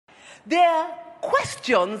There are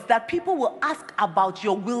questions that people will ask about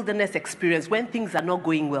your wilderness experience when things are not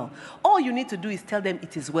going well. All you need to do is tell them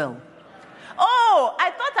it is well. Oh, I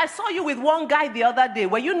thought I saw you with one guy the other day.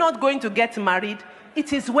 Were you not going to get married?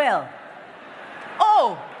 It is well.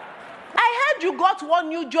 Oh, I heard you got one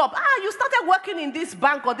new job. You started working in this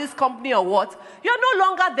bank or this company or what? You're no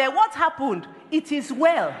longer there. What happened? It is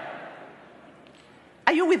well.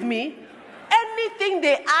 Are you with me? Anything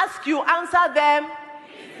they ask you, answer them.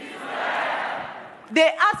 It is well.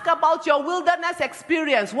 They ask about your wilderness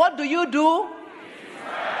experience. What do? It is well.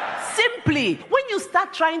 Simply, when you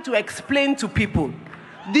start trying to explain to people,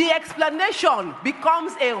 the explanation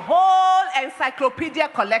becomes a whole encyclopedia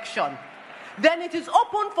collection. Then it is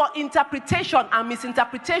open for interpretation and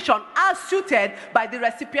misinterpretation as suited by the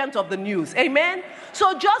recipient of the news. Amen?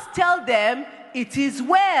 So just tell them it is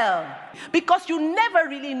well. Because you never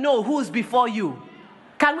really know who's before you.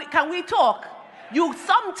 Can we talk? You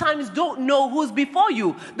sometimes don't know who's before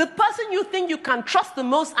you. The person you think you can trust the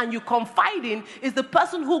most and you confide in is the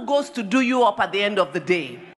person who goes to do you up at the end of the day.